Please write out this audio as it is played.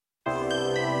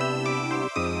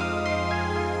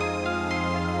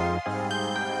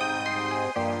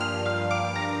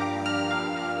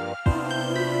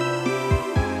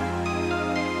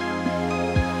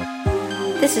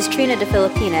This is Trina De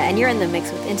Filipina, and you're in the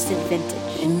mix with Instant Vintage.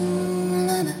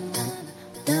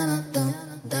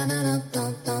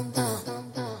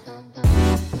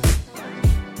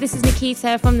 This is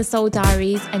Nikita from the Soul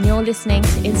Diaries, and you're listening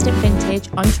to Instant Vintage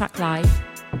on Track Live.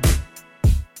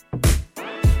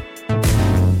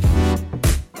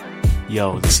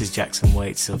 Yo, this is Jackson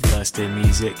Waits of First Day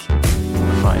Music,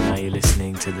 and right now you're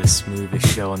listening to the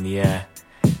smoothest show on the air.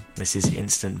 This is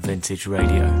Instant Vintage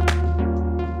Radio.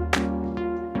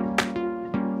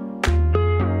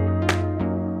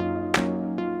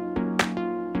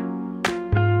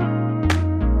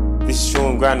 This is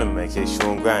Sean Grandham, aka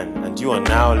Sean Grand, and you are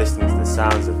now listening to the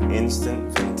sounds of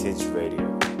Instant Vintage Radio.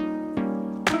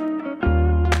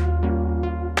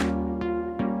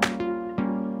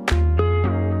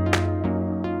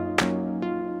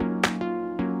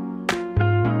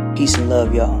 Peace and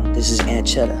love, y'all. This is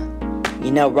Anchetta.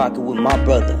 You're now rocking with my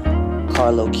brother,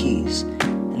 Carlo Keys,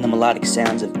 and the melodic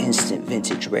sounds of Instant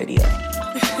Vintage Radio.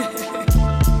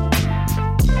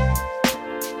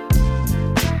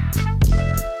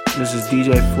 This is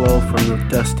DJ Flo from the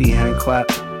Dusty Handclap,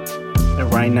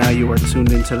 and right now you are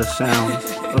tuned into the sounds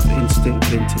of Instant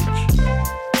Vintage.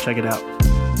 Check it out.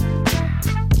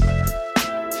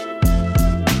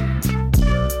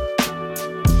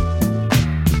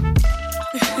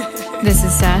 This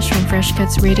is Sash from Fresh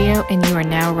Cuts Radio, and you are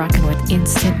now rocking with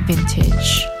Instant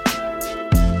Vintage.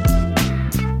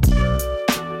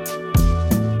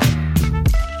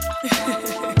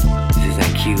 This is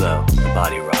Aquilo, the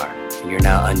Body Rar, and you're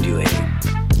now undulating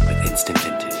with Instant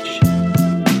Vintage.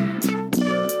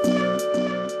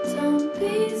 Don't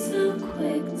be so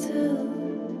quick to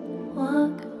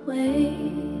walk away.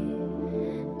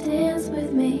 Dance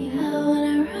with me, I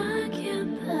wanna rock your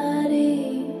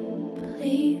body.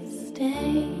 Please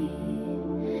stay.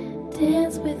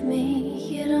 Dance with me,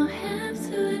 you don't have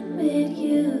to admit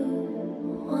you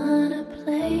wanna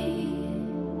play.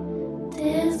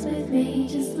 Dance with me,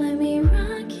 just let me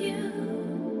rock you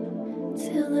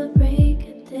till the break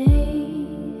of day.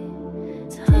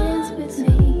 Dance with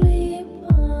me,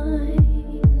 boy,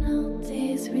 no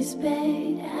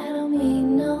disrespect, I don't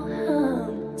mean no harm.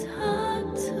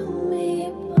 Talk to me,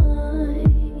 boy,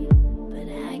 but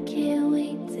I can't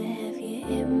wait to have you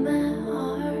in my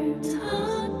heart.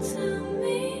 Talk to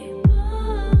me,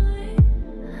 boy,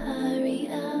 hurry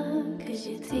up, 'cause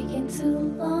you're taking too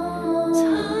long.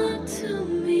 Talk to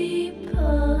me,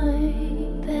 boy,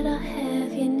 that I'll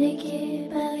have you naked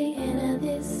by the end of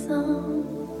this song.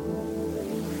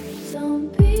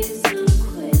 Don't be so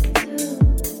quick to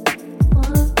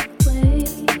walk away.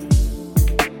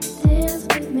 Dance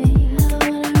with me, I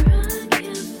wanna rock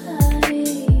your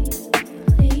body.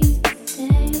 Please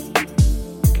stay.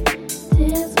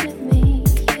 Dance with me,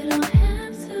 you don't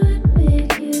have to admit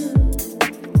you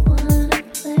wanna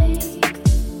play.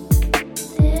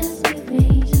 Dance with me,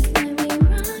 just let me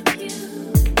rock you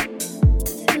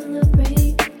till the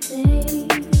break of day.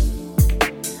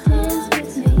 Dance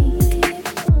with me,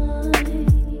 boy,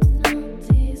 no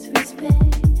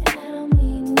disrespect, I don't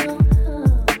mean no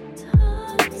harm.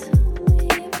 Talk to me,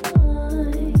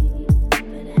 boy,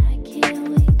 but I can't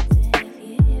wait to have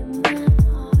you in my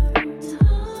heart.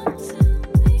 Talk to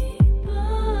me,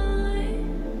 boy,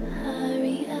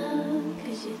 hurry up,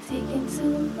 'cause you're taking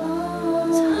too long.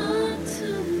 Talk to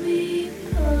me,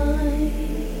 boy,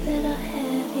 that I'll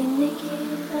have you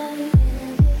naked by the end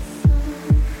of this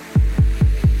song.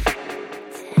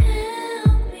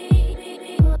 Tell me what you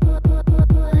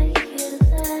like, what you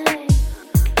tell me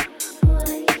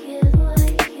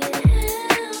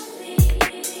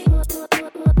what you like,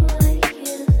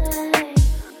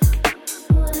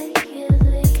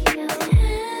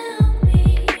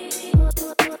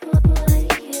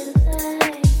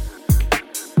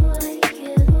 what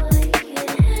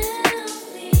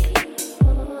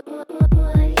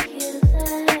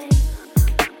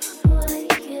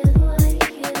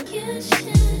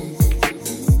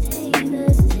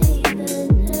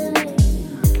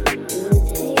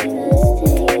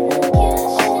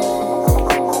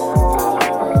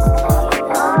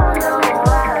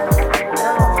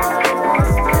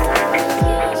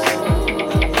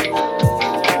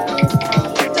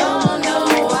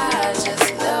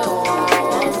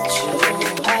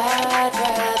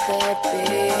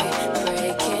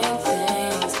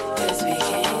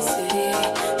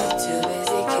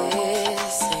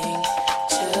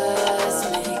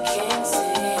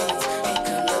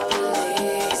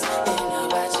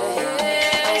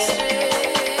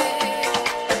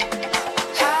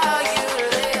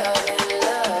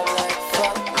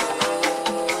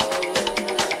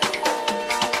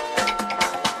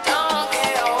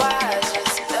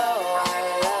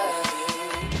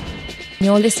you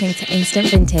You're listening to Instant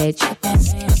Vintage.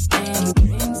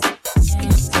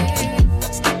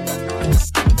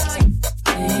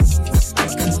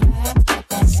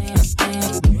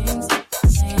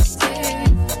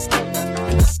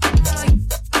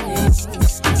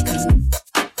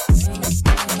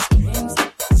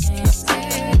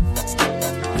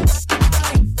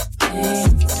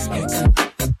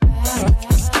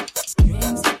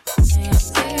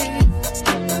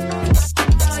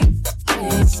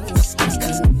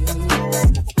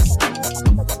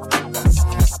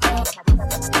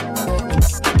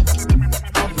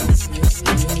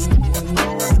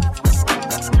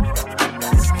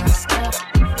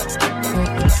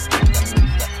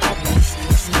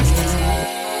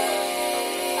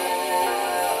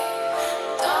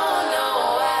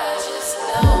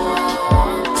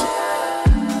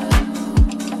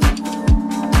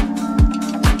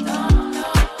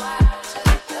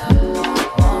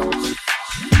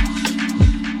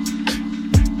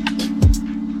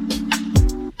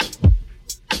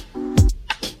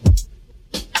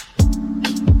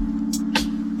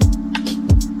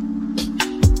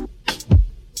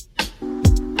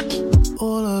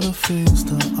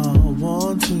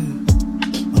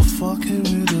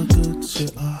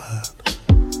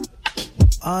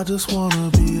 I just wanna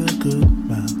be a good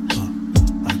man,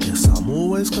 but I guess I'm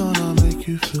always gonna make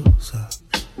you feel sad.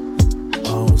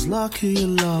 I was lucky you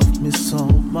loved me so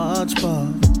much, but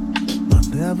I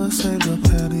never saved a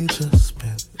penny, just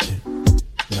spent it.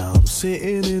 Now I'm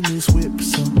sitting in this whip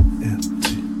so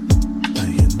empty,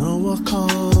 and you know I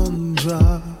can't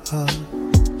drive.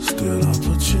 Still I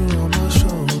put you on my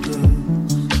shoulders.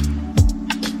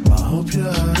 I hope you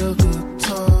had a good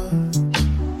time.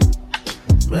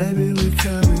 Maybe we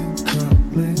can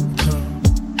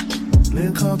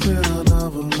link up in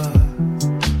another life.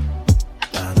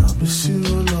 And I miss you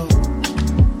a lot.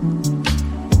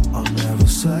 I'll never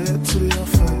say it to your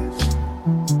face,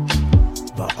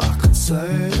 but I can say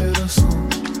it in a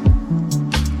song.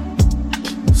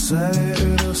 Say it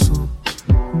in a song.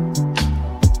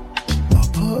 I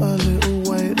put a little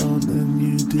weight on and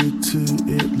you did too.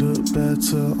 It looked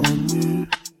better on you.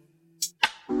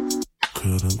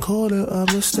 Couldn't call it a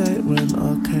mistake when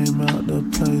I came out the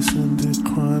place and did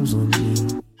crimes on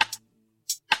you.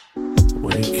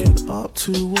 Waking up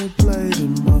to a blade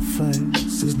in my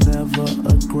face is never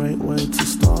a great way to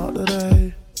start the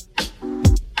day.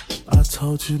 I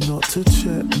told you not to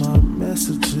check my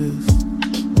messages,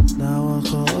 now I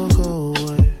gotta go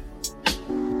away.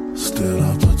 Still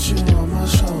I put you on my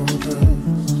shoulders.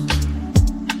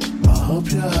 I hope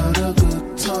you had a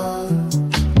good time.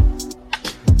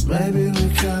 Maybe we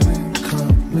can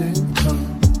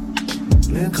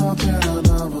link up in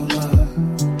another life.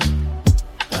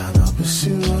 And I miss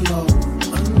you alone.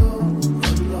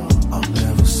 I'll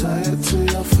never say it to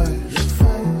your face,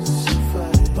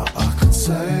 but I can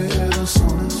say it in a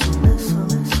song.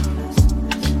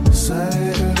 Say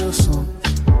it in a song.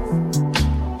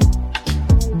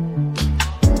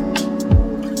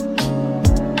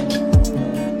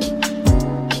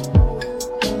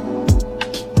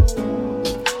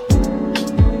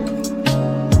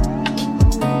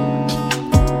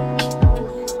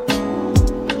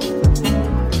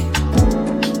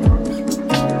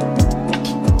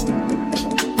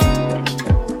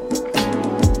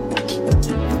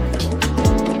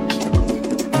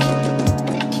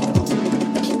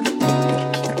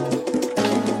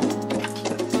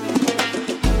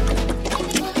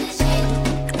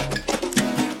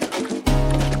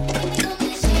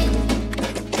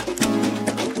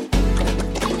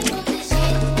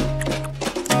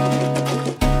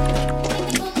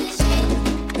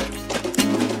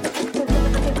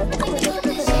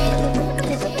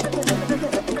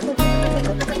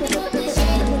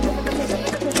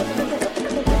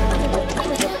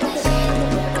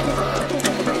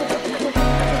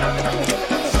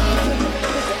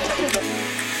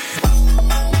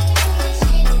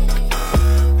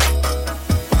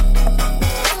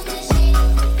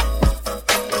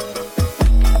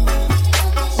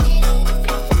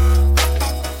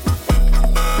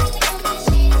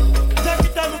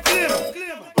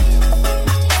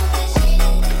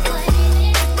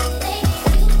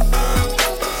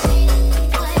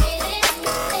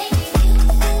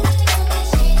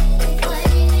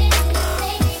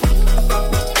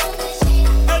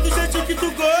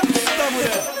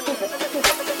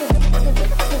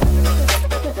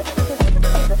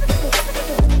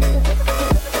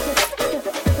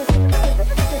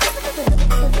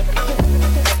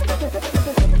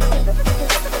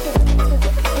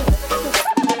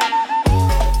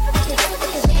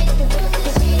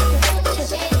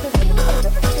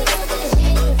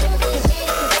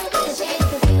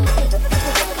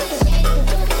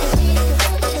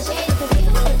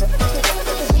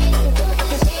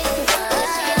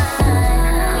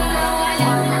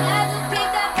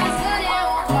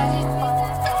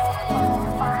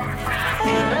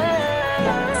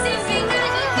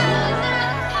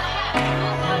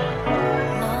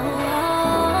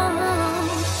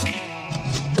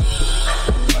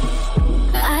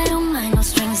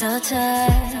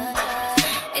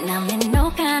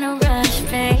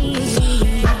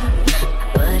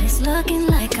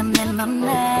 my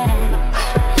man.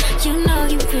 You know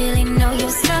you really know your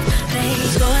stuff, baby.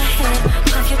 Go ahead,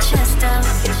 puff your chest out.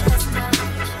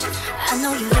 I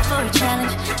know you live for a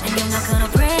challenge, and you're not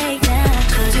gonna break down.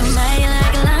 Cause you're mighty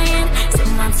like a lion,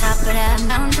 sitting on top of that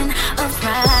mountain of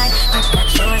pride. I got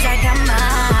yours, I got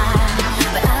mine,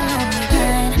 but I'll only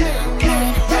grind.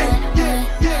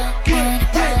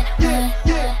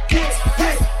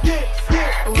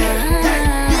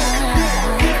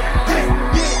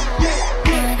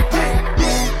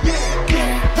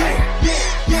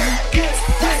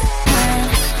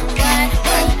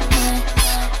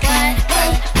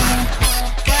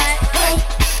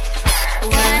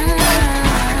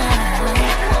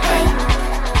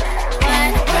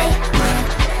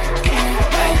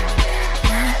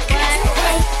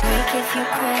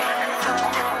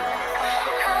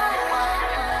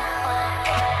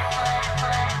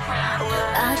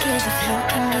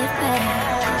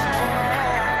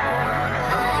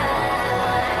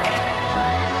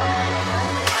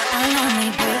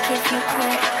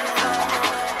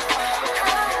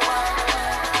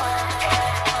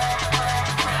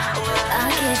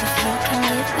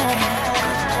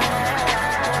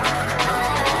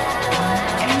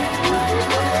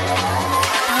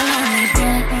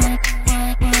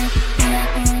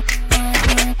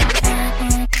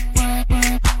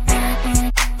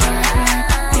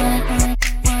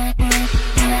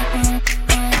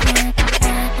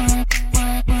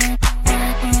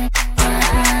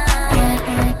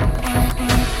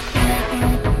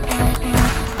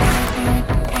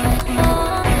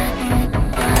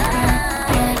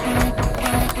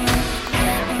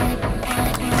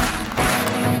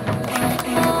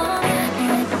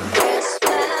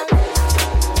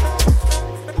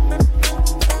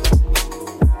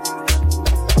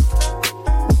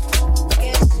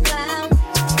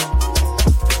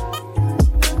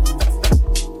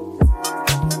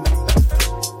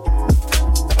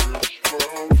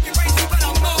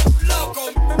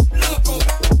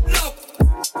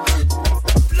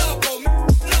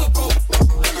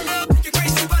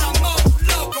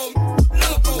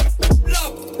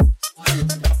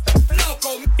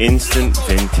 Instant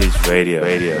Vintage Radio.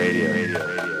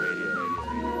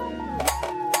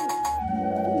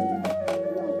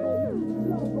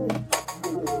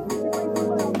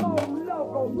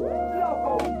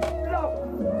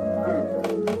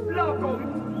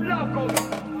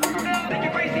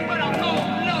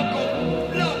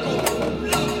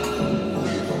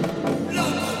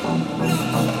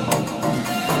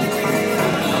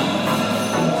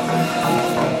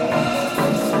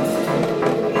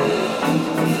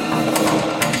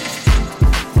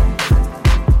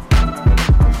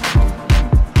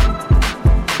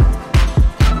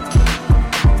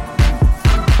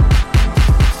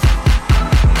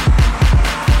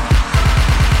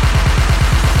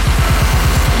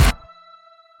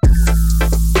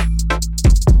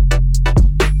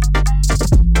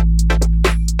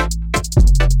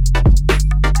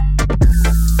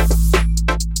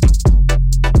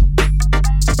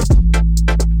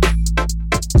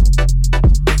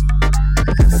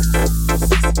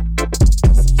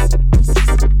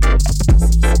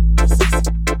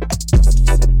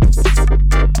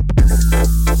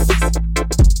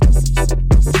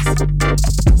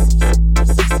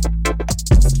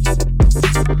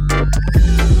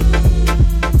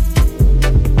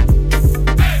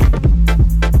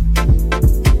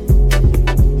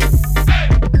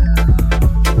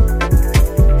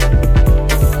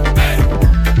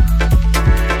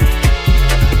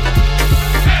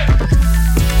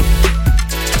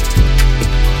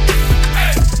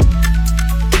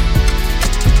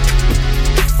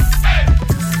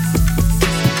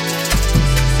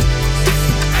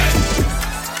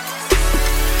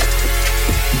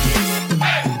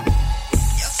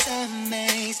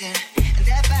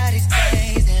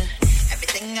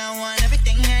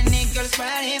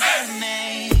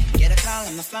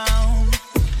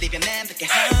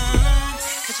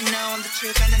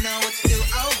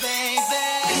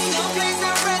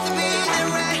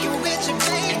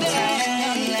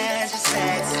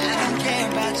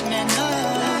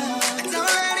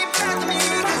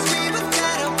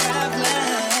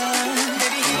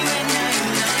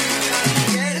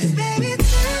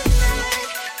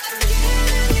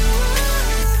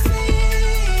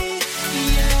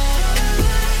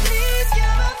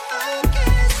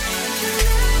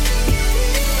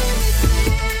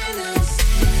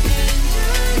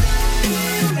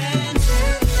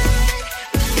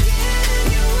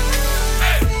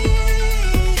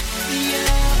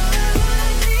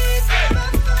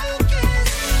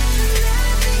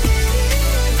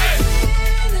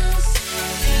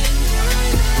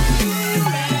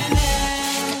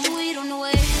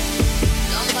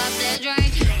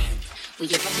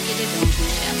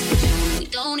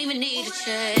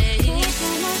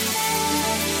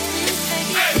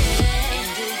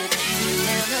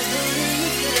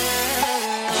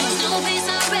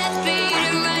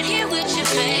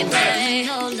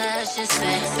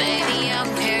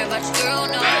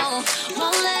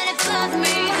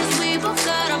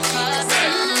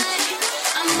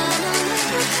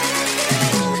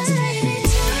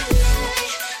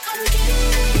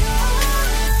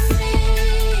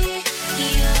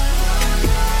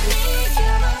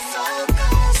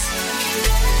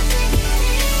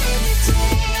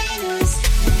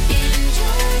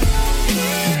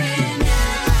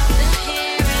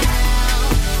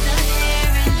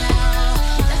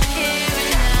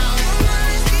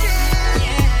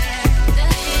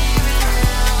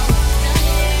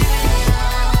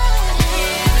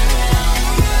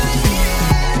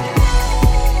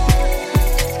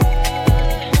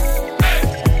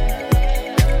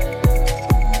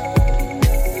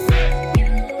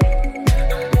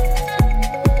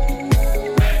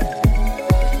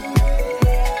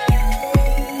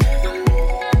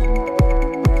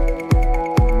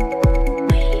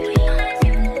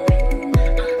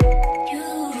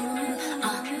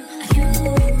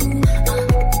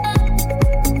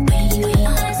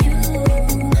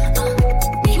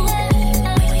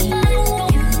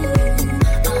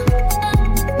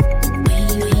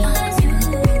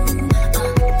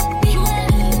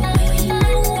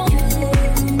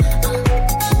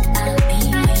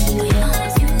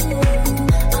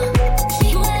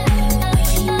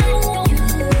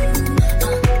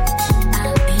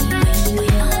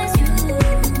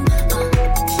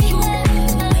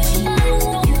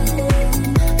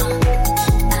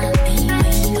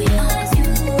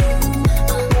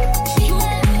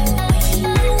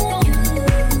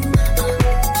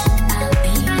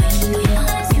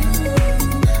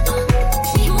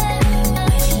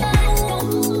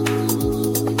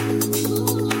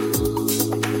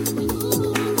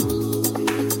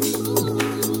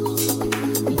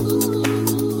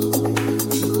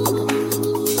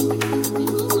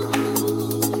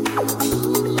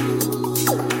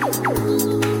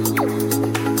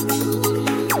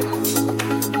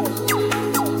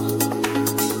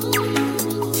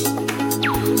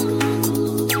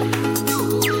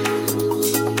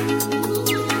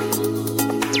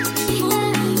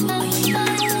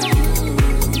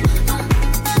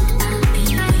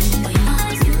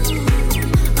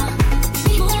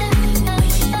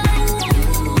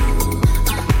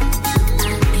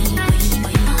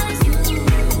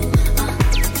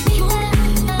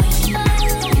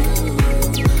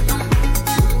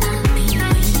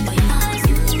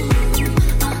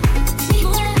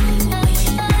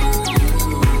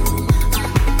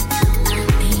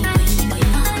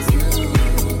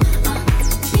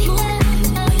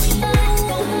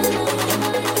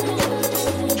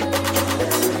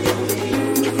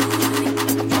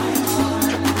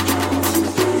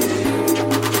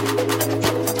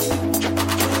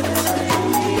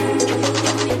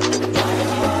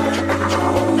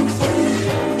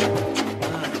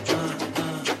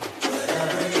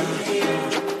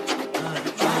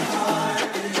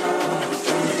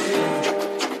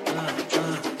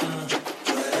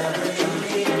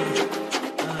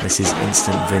 This is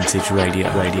Instant Vintage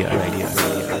Radio.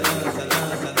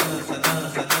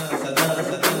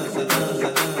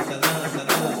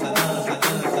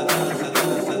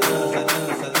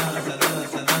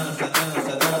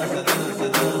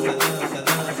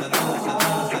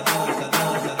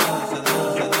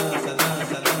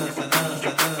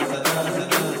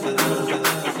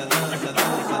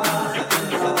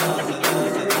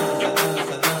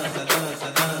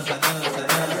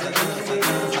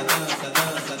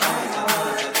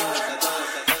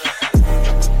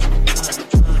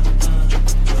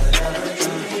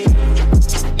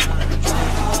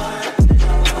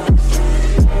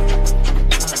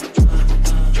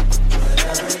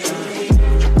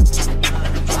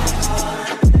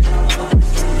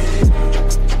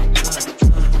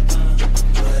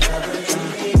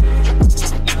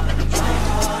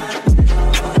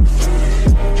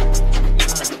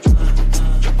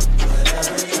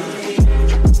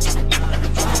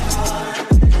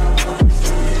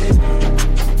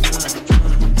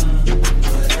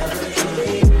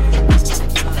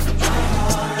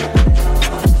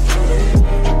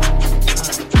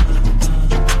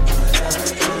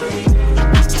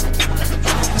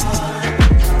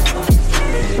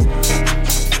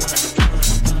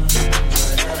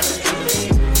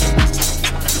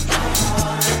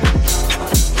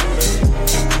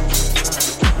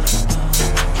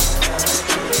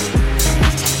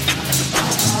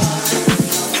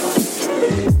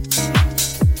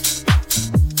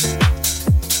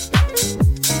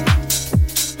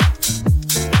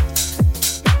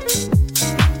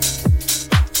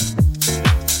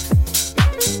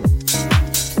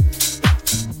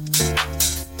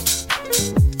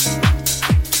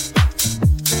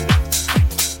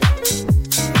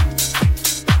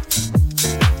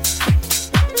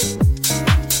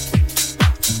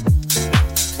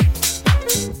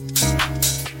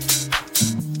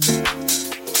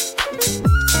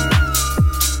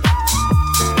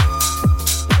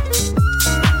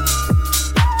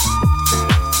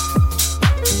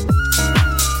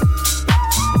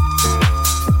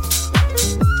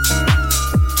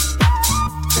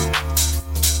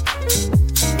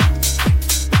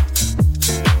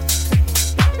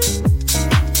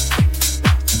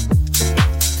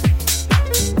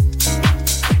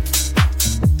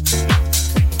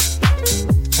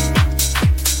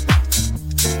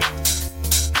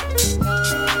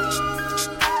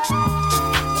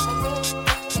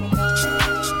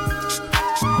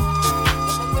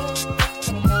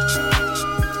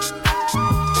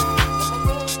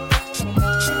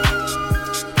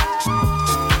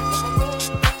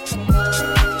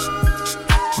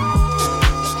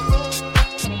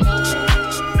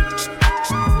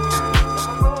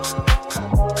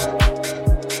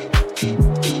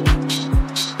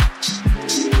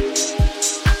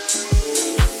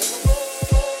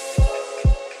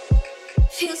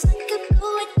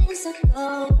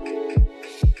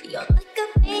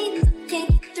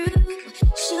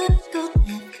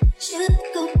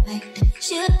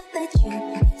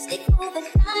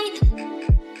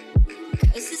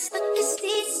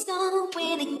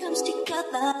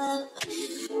 love.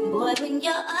 Boy, when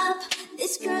you're up,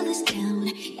 this girl is down,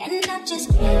 and I just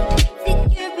can't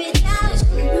figure it out.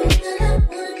 You know that I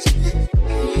want you,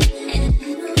 and I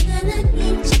know that I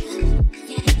need you.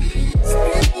 Yeah,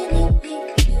 standing with you,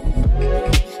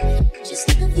 just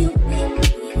love you, baby.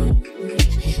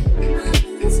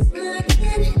 I'm just running,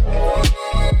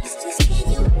 yes, just can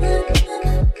you run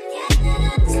up? Yeah,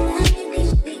 standing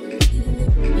with you,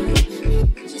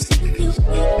 just love you,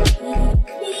 baby.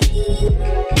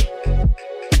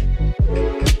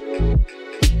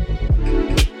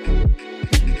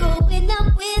 Going out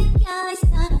with guys,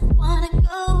 I don't wanna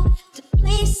go to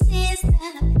places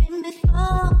that I've been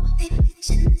before. They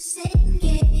picture the same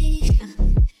game.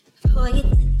 Boy,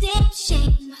 it's a damn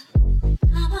shame.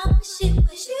 How I wish it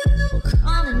was you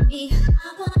calling me. I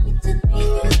wanted to be you,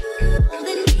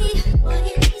 holding me. Boy,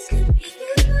 it needs to be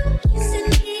you kissing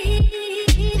me.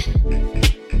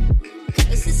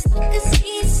 'Cause it's like a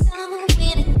seesaw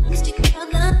when it comes to your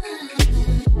love.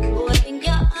 Boy, when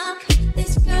you're up,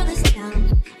 this girl is down,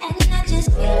 and I just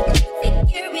can't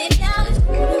figure it out.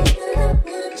 I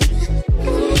want you,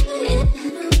 and I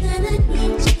know that I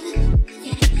need you.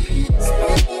 Yeah,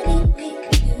 standing with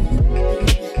you,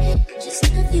 just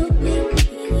love you, baby.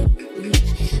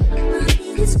 My body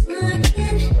is crying,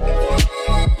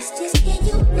 yes, just can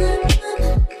you run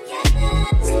up? Yeah,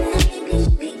 standing with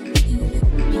you,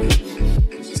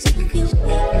 just love you,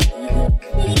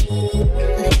 baby.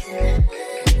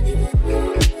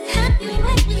 Have you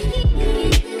with me?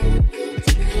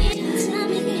 Tell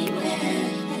me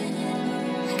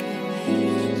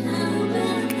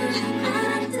I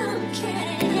don't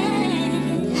care.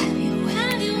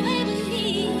 Have you with me?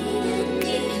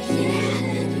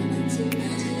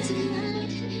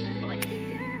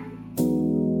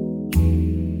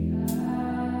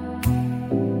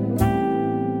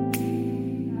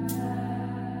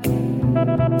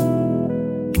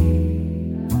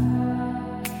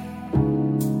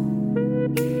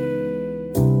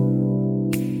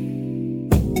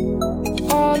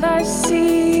 All I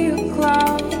see are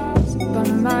clouds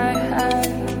above my head,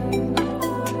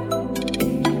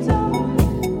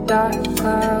 dark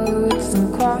clouds and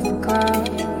cloth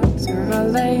clouds where I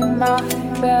lay my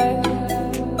bed.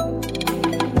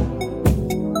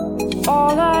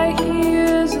 All I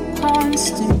hear is a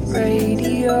constant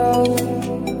radio.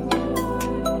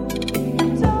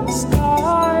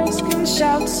 Stars can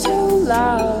shout so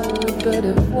loud, but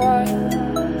of what?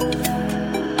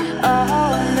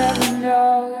 I'll never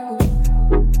know.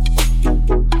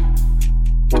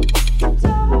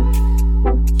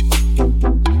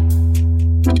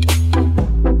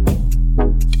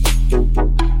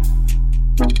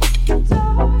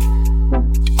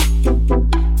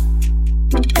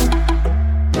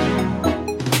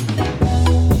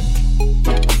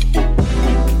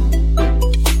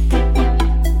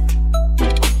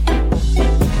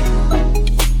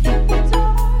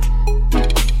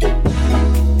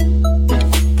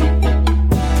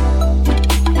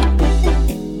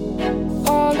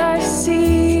 All I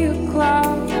see are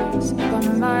clouds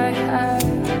above my head,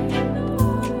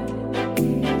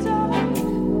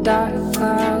 dark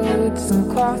clouds and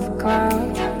cloth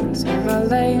clouds where I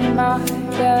lay my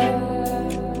bed.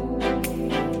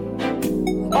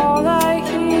 All I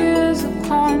hear is a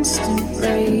constant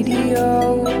radio.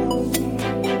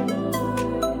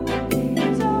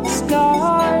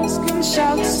 Stars can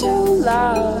shout so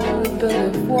loud, but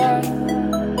of what?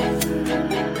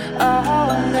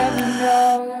 I'll never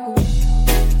know.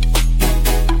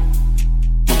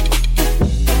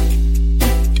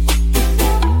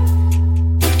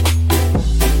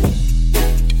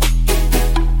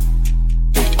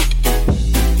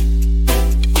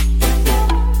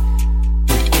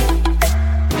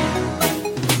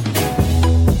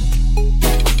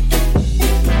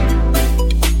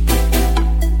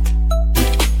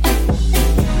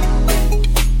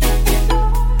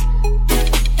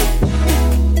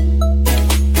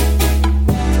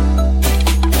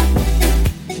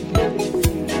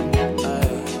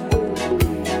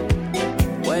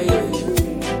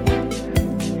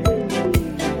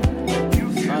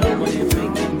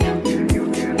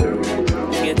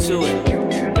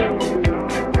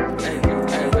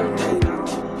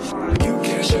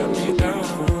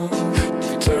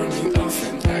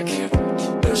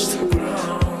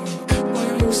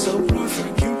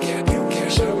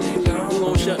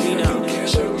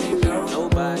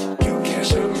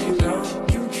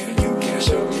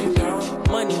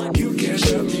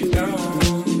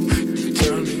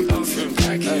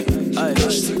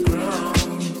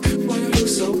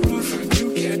 so perfect.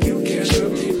 You can't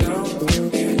shut me down.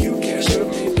 You can't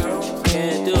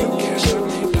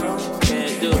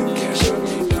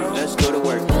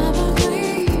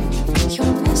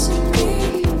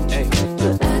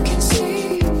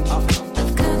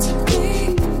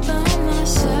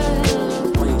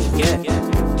get.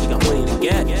 We got money to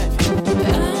get.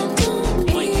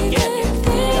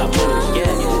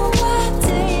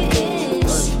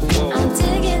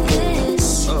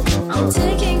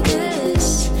 Taking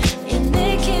this, you're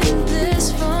making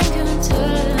this from your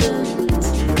talent.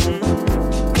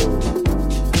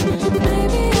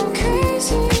 Maybe I'm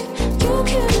crazy, you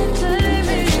can't blame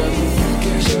me.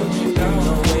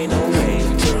 No way, no way.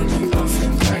 Turn me off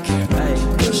and back it.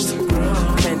 Touch the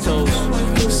ground. 10 toes.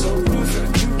 So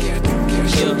perfect, you can't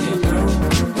shut me down.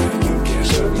 You can't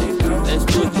shut me down. Let's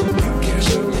do it. You can't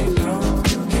shut me down.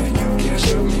 You can't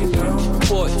shut me down.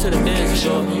 Port to the dance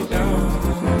floor.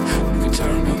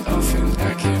 Turn me off and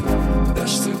I can't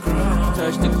touch the ground.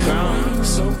 Touch the ground.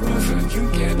 So perfect, you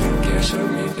can't shut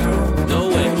me down. No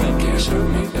way, you can't shut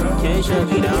me down. Can't shut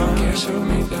me down. You can't shut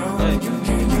me down. Hey. You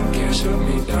can't shut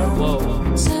me down.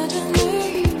 Whoa.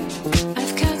 Suddenly,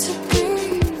 I've got to be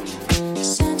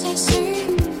sent at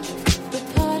sea, but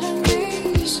part of me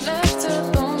is left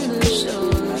up on the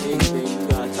shore. I hear you, baby. You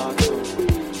gotta talk to him.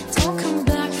 Don't come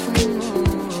back for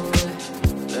more.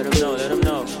 Let him know, let him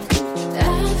know. I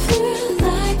feel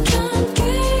like I'm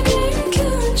gaining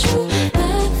control. I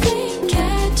think I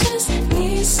just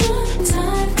need some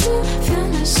time to feel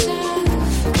myself.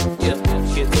 Yep, let's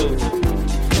get to it.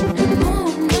 And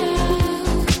more now.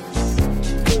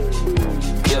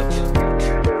 Yep.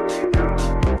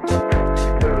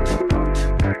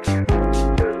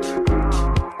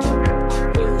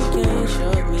 You can't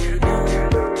shut me down.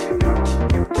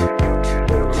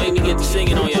 Make me get to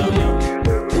singing on y'all.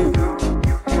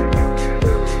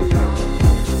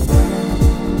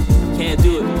 Can't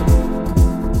do it.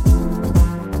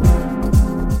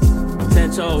 10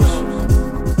 toes.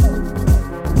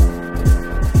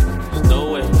 There's no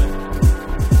way.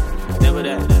 Never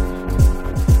that.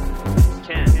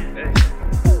 Can't. Hey.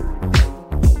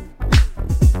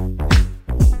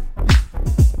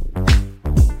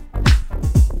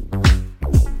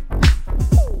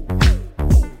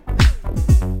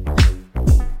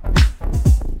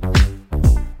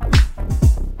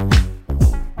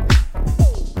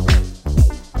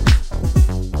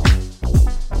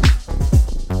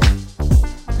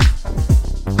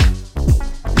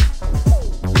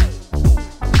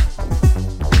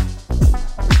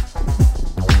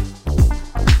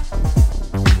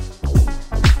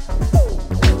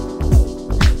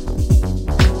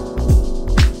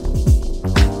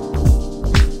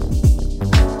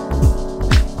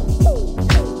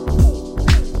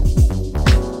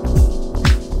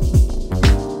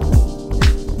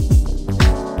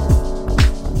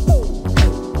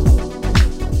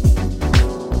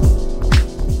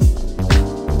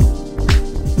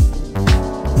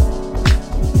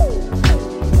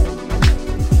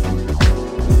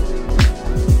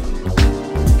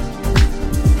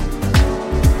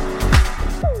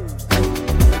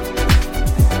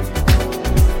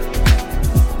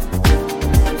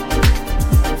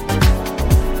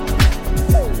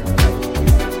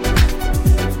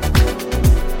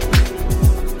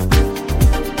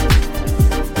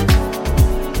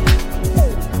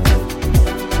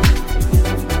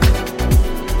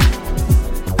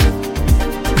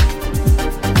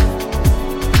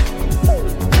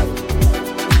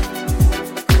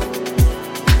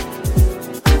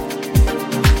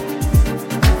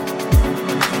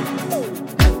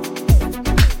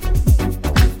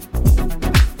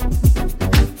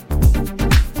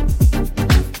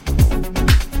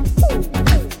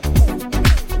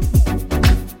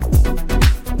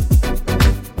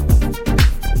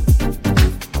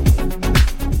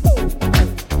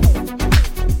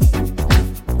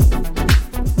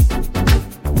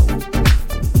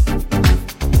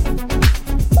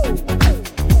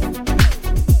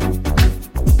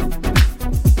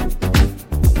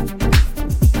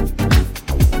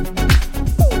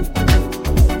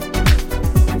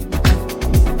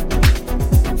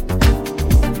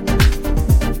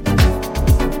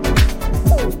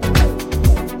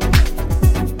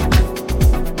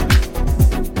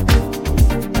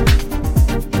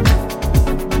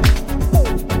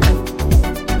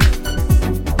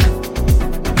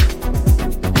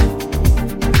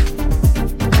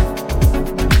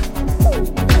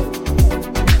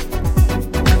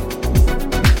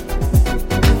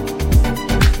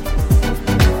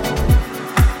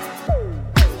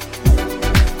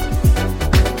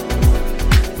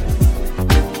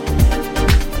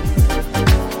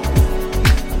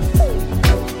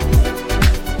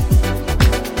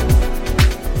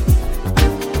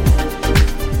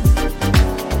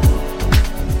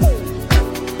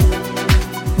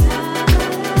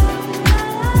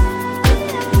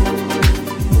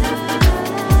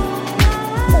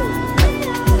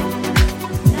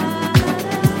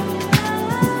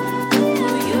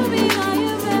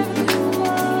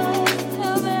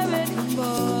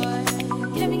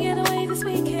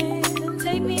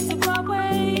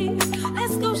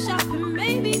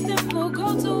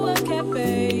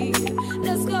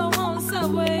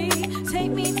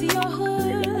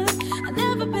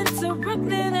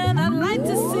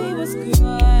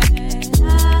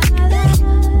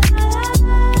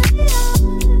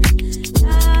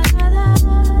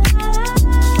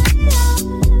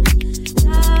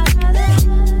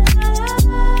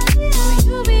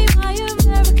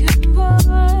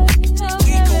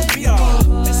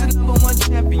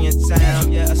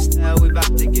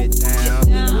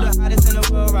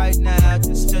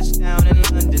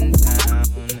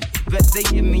 best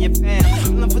they give me a pound.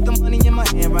 I'ma put the money in my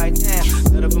hand right now.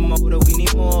 Set up a motor, we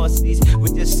need more seats. We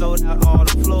just sold out all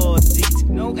the floor seats.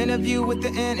 No interview with the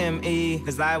NME,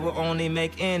 cause I will only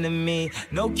make enemy.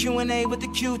 No Q&A with the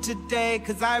Q today,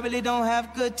 cause I really don't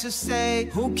have good to say.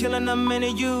 Who killing them in the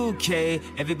UK?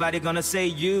 Everybody gonna say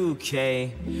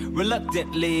UK.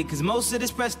 Reluctantly, cause most of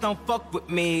this press don't fuck with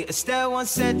me. Estelle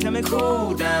once said, tell me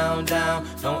cool down, down.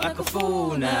 Don't act a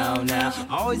fool now, now.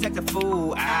 Always act a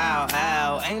fool, ow,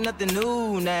 ow. Ain't nothing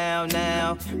new now,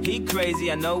 now. He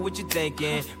crazy, I know what you're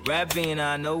thinking. Rap Vina,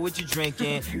 I know what you're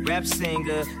drinking. Rap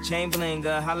singer, chain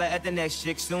blinger. Holla at the next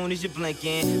chick soon as you're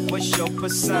blinking. What's your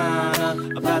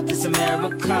persona about this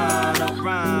Americana?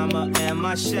 Rhymer, am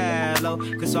I shallow?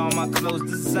 Cause all my clothes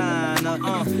designer.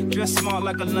 Dress smart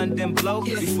like a London bloke.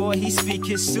 Before he speak,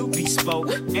 his soup he spoke.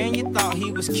 And you thought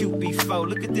he was cute before.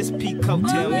 Look at this peacoat,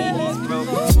 tell me he's broke.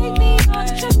 Take me on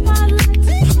a trip, I'd like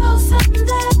to go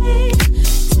someday.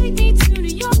 Take me to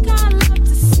New York, I'd love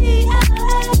to see LA.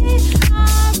 I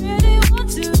really want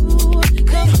to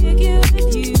come kick it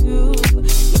with you.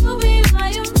 You'll be my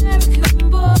American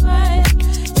boy.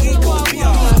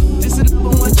 This is number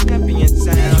one champion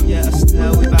sound. Yeah,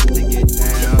 Estelle, we about to get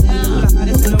down. The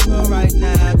hottest in the world right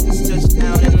now. Just touched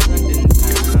down in London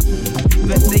town.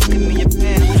 Best they give me a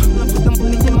pound. I'ma put the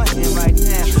money in my hand right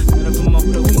now. Set up a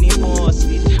motor, we need more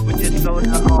seats. We just sold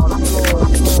out all the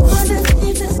floors.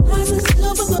 Underneath the stars and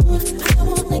silver moon, I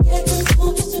wanna get this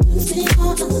home just to see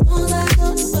all the songs I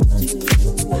know to do.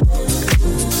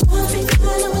 Wanna be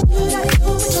kind of with you, like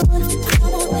going on. I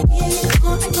wanna get it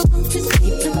on, I don't just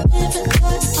keep the living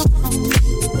life.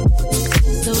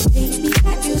 So take me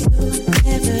back, you still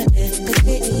never ever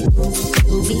let me go.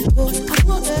 To be born, I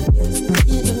wanna be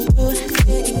in the road,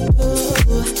 let it go.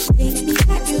 Take me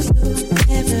back, you still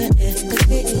never ever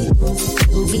let me go.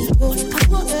 To be born, I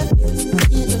wanna be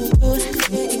in the road,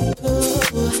 let it go.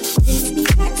 Take me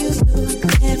back, you still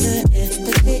never ever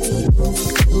let me go.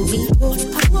 To be born,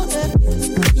 I wanna be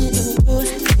in the road,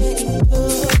 let it go.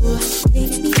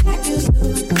 Take me back, you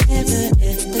still never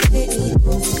ever let me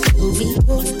go. To be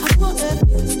born, I wanna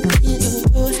be in the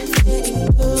road, let it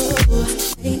go.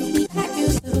 Take me back, you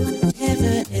still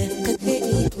never ever let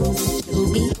me go. To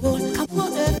be born, I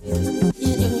wanna be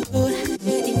in the road,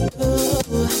 let it go.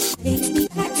 Take me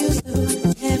back, you still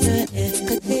never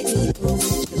ever let me go.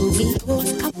 To be born,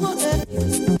 I wanna be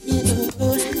in the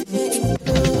road, let it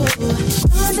go.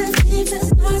 Underneath the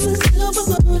stars and silver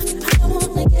moon, I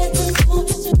wanna get this home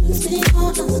just to sing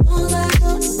all the songs I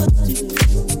know to do.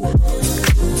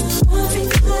 Wanna be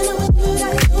kind of with you,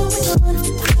 like going on.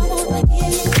 I wanna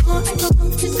get it on, I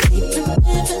don't just keep the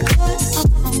living life.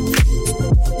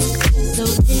 So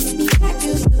take me back,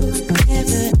 you still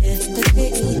never ever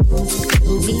let me go.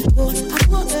 To be born, I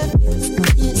wanna be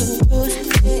in the road,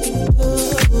 let it go.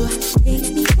 Take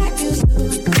me back.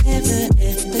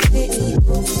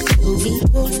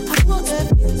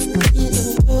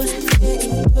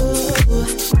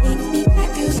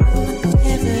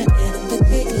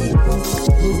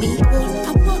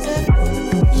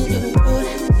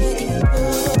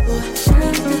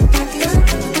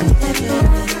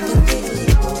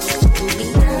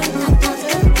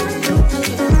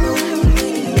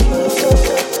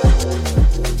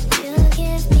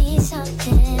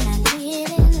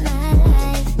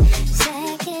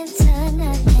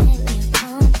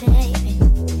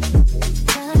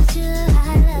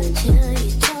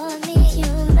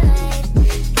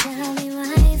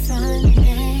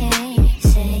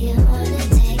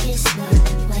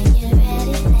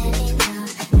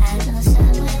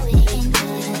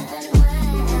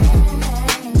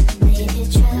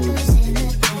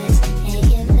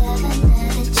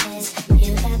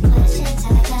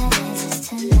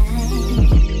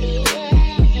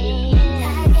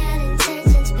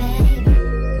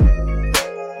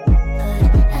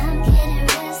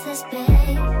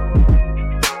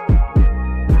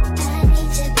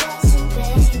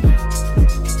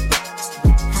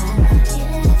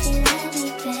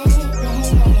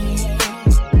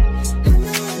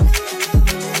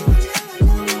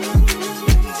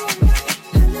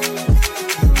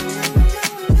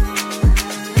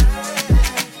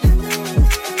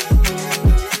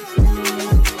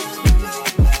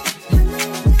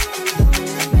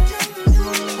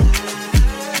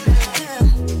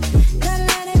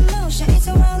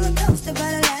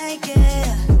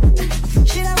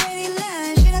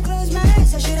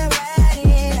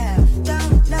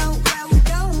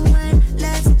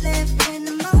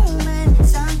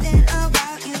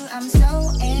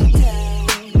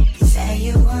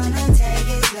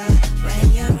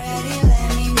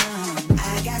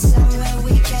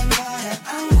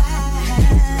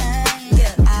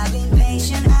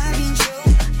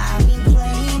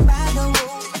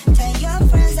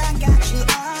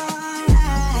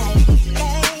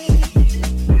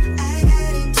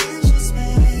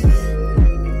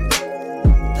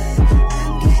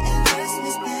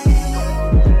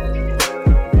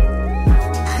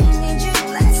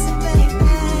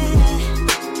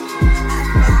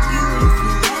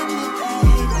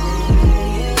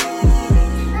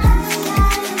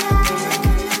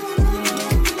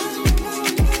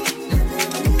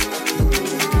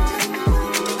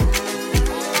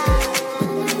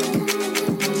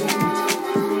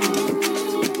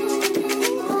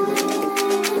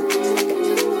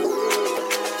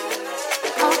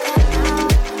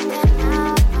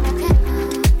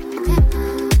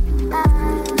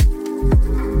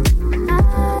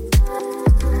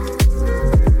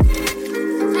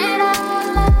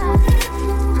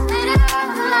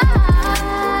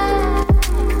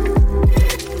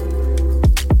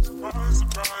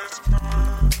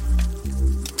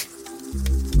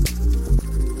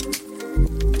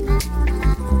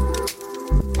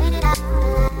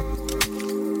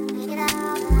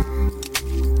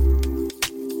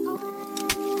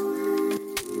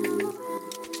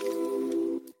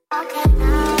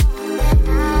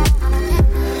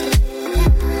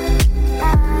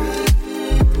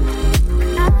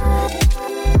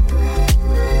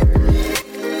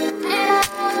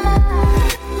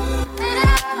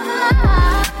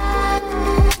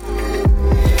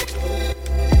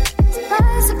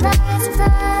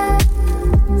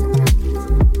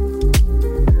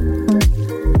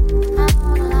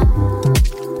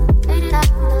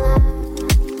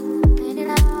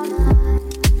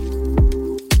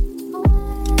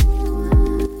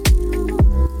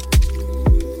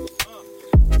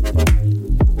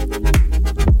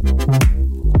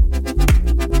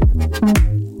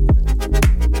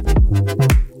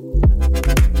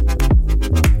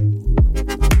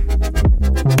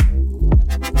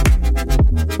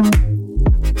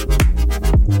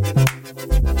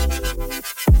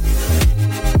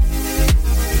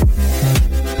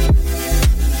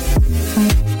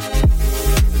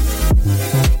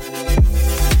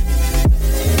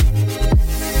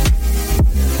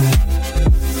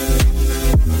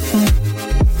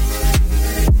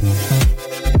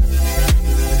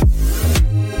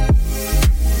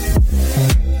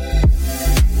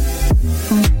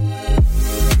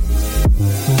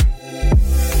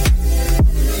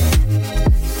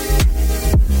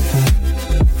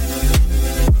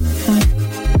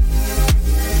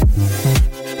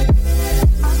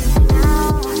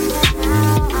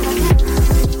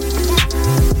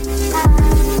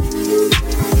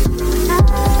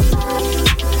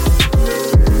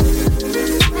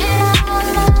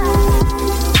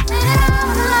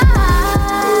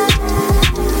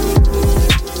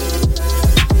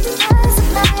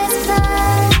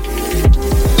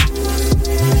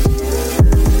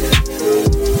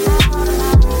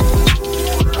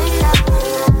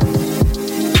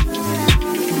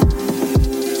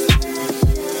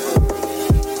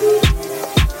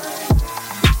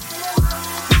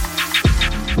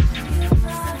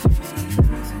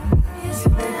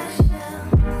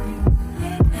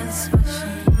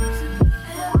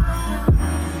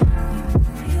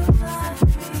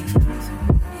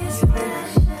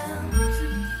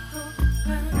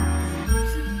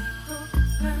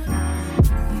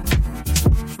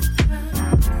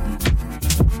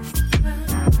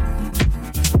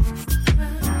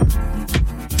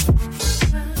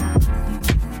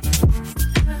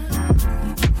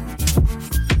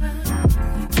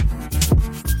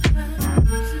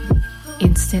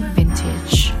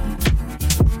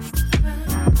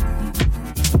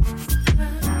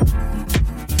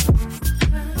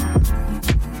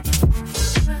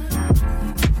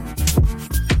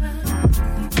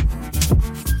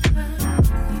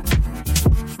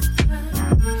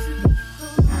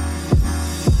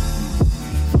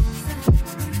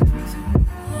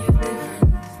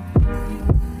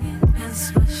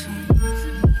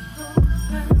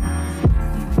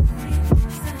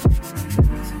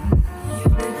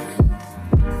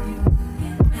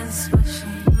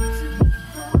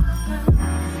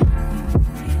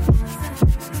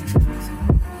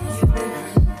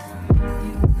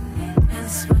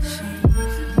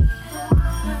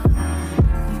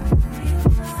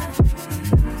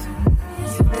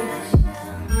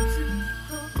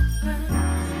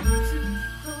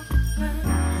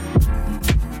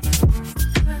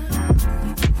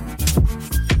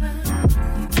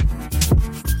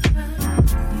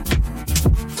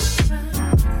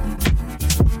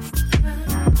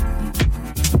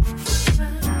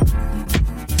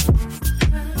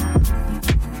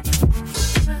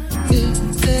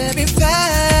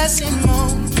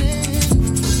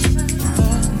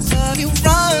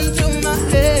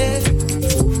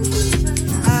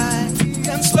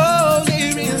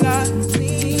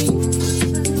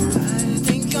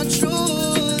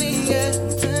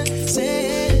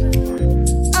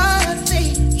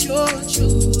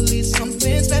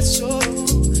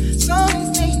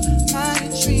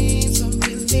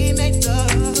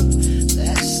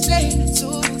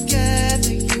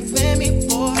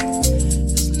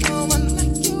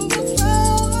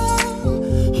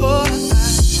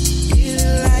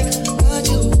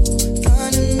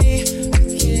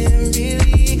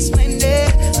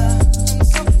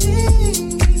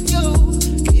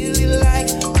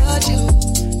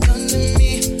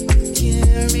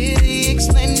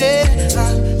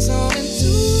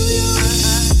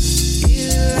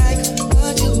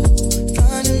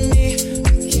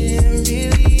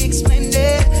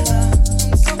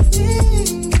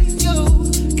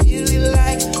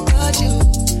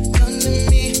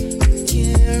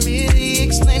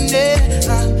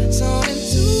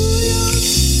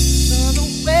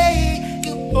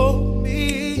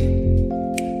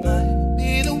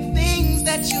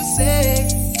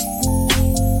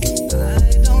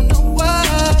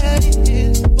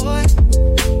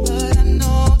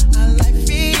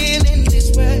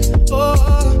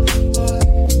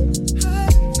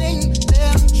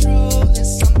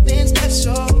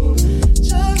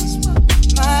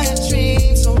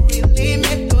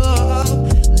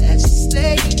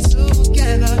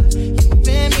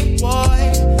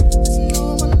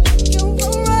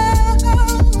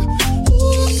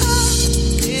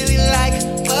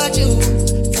 You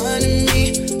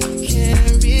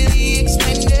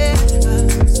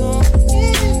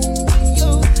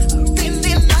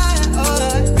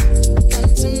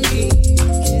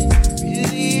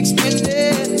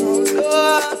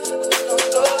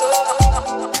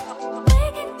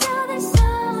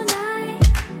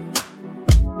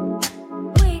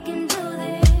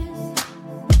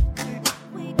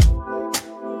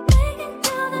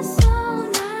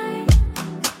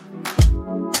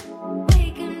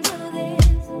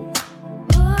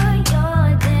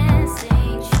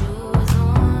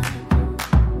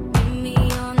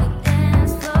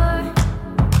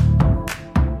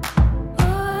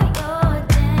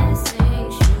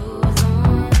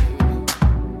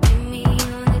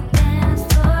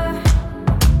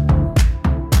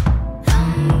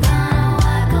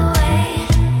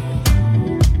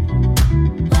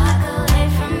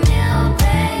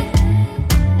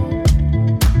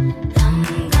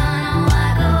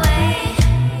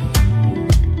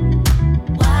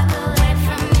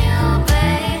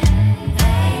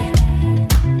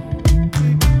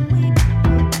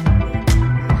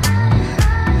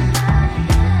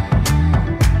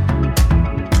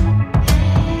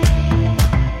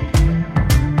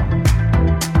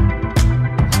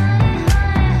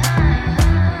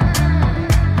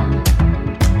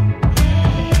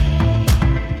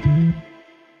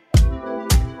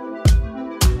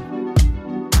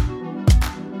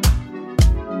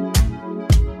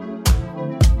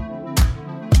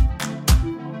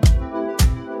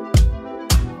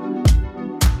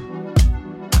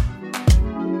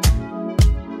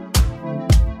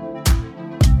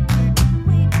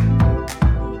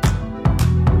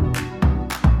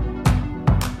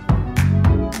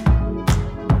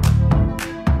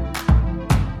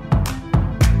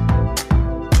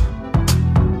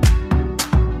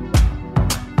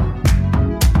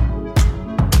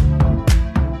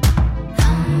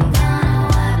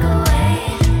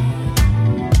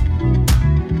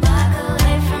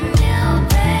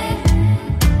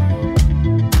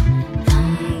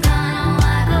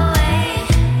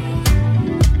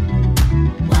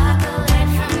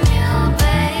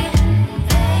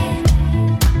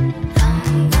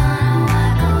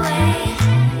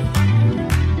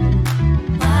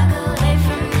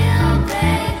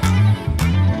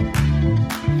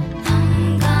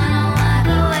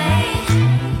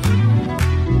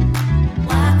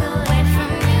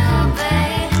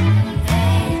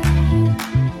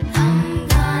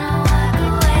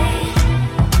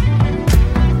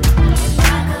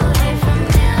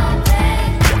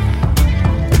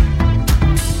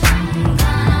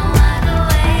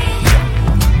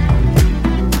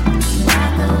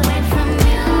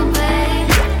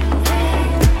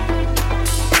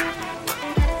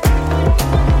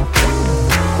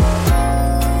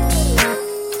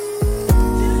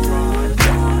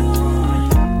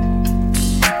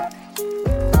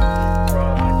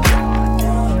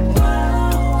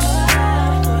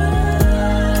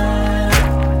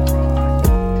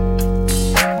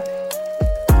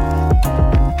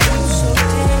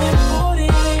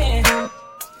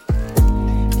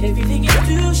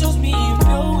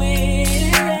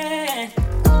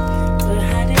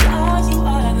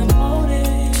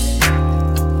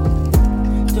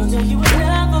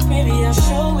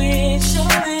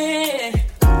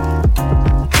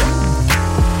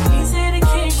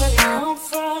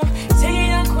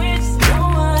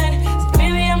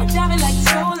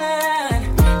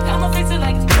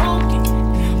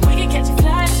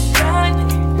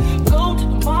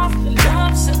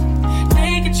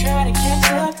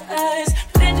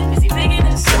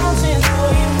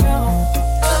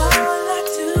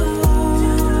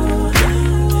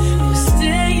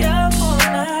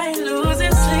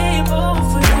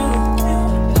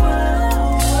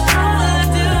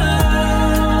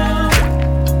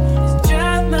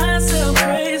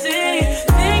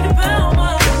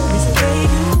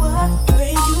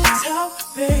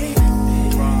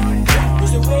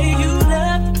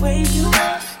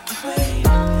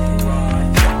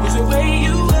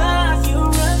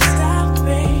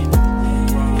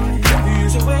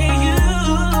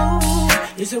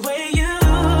the way you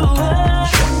are.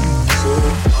 So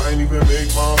I ain't even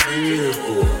make my bed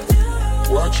up.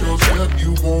 Watch your step,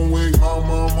 you gon' wake my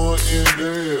mama in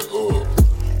bed up.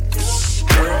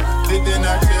 Girl, didn't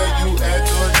I tell you at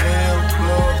the damn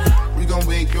club? We gon'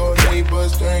 wake your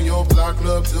neighbors, turn your block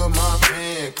club to my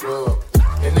fan club.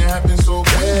 And it happened so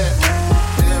bad,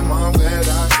 damn, I'm glad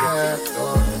I trapped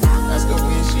her. Ask her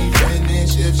when she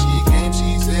finished, if she came,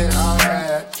 she said I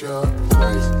had your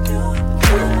place.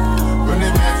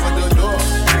 Running back for the door,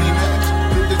 rematch.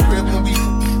 Hit the crib when we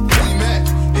rematch.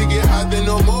 It get hot then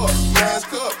no more. Last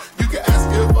cup, you can ask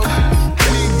if I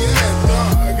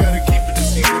gotta keep it a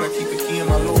secret. I keep the key in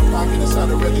my lower pocket inside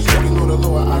the register. You know the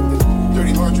lower octave.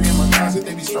 Dirty laundry in my closet.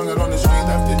 They be strung out on the street.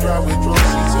 Left to dry with draw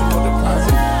sheets and no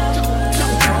deposit.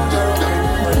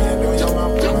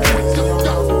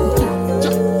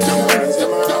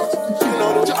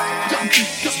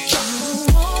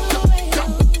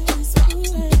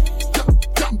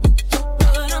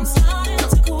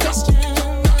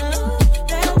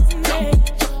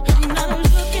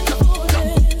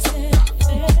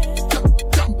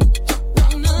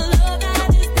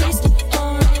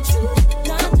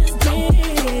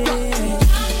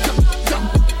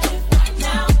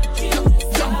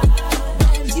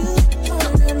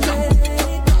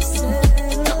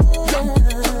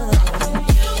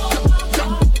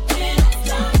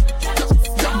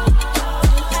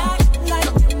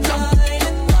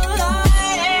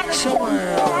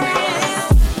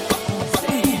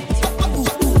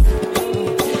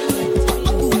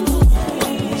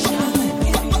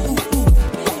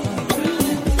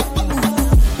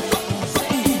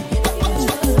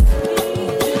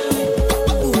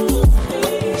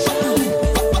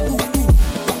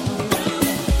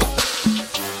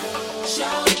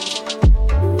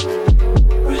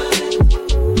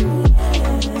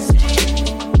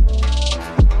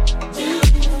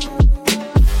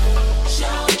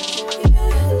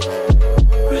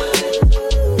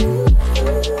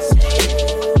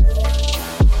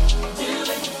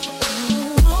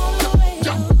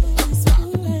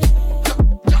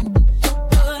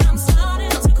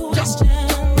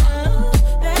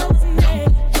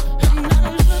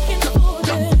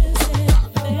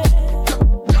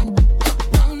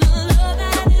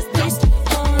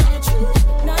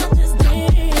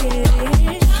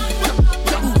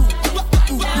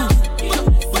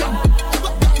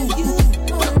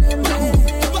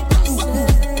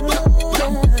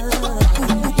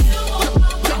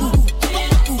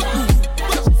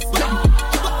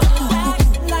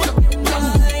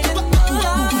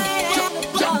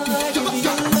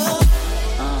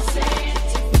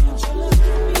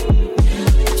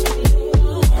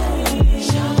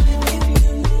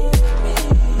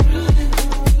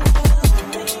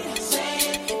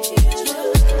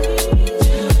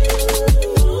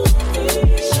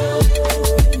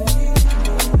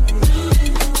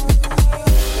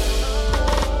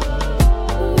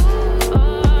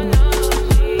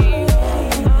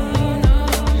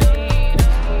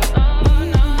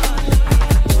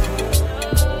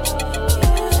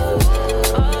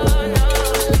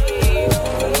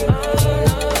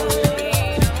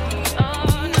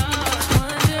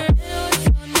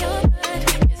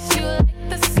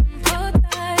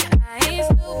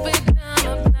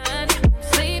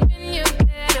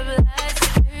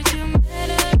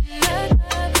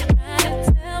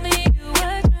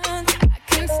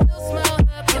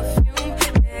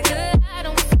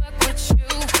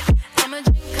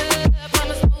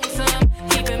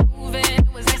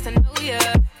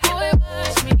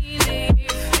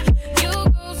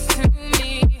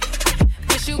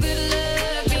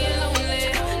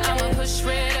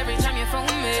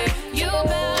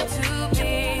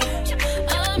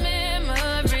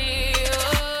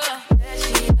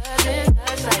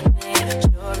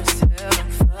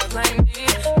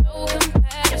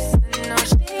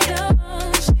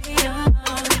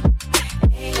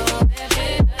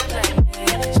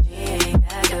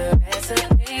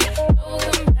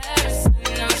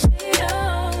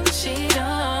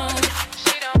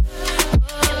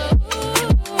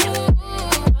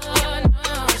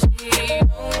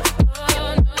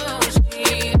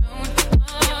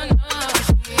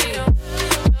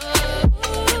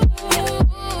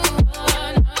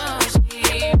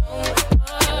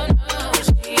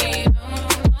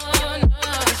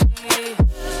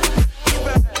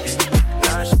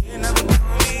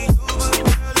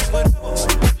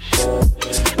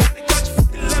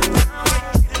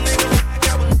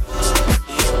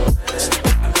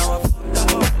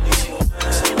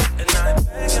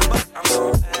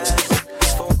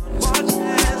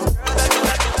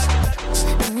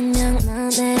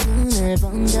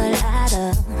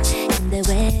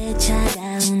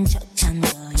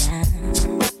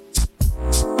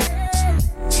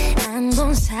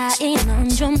 사이 넌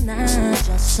좀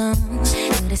나아졌어.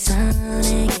 그래서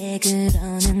내게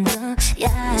그러는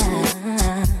거야.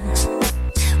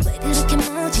 왜 그렇게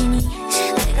멋지니?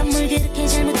 내가 뭘 그렇게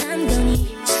잘못한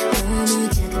거니? 너무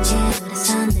작은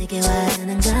그래서 내게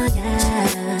와르는 거야.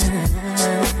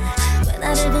 왜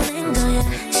나를 보낸 거야?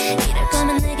 이럴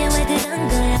거면 내게 왜 그런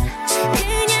거야?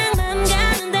 그냥 맘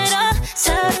가는 대로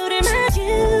서로를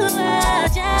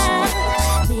마주하자.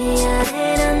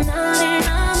 미안해 난 너를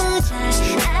너무 잘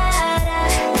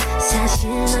알아. 사실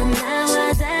넌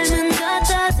나와 닮은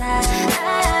것도 다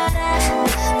알아.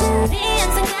 우리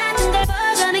항상 같은 걸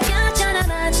보고 느꼈잖아.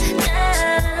 맞잖아.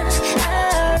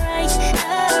 Alright,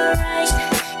 alright.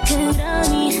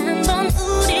 그러니 한번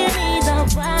우릴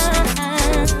믿어봐.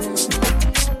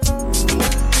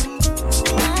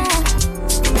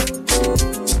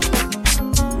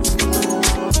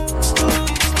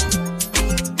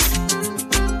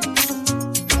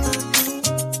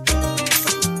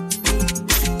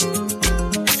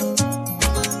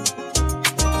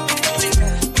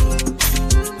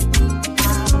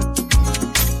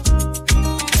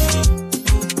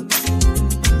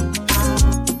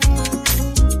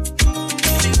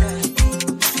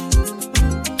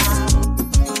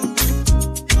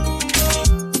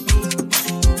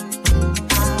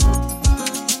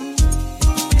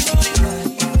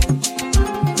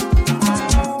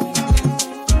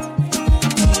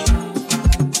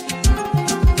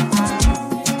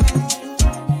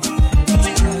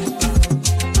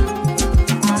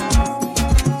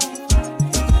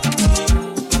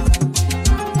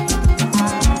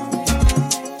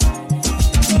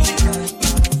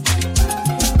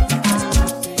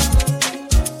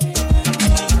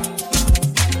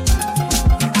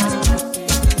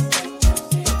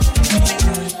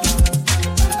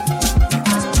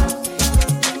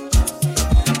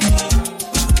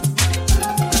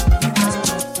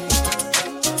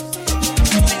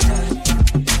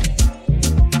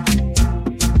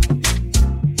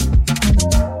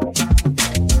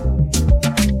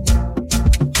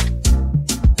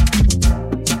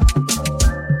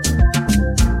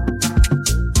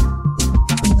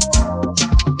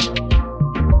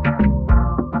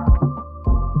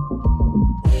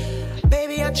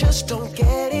 just don't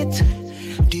get it.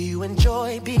 Do you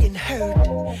enjoy being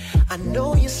hurt? I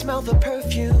know you smell the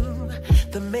perfume,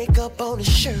 the makeup on his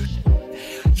shirt.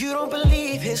 You don't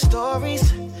believe his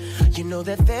stories. You know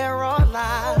that there are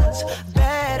lies.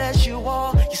 Bad as you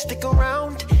are, you stick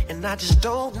around, and I just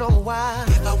don't know why.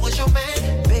 If I was your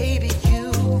man, baby,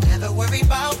 you never worry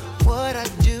about what I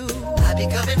do. I'd be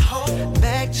coming home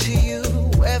back to you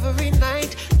every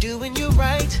night, doing you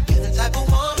right. You're the type of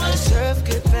woman I deserve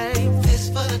good fame.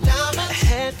 Fist full of diamonds, a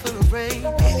head full of rain.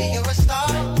 Baby, you're a star.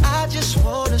 I just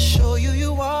wanna show you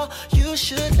you are. You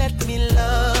should let me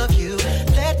love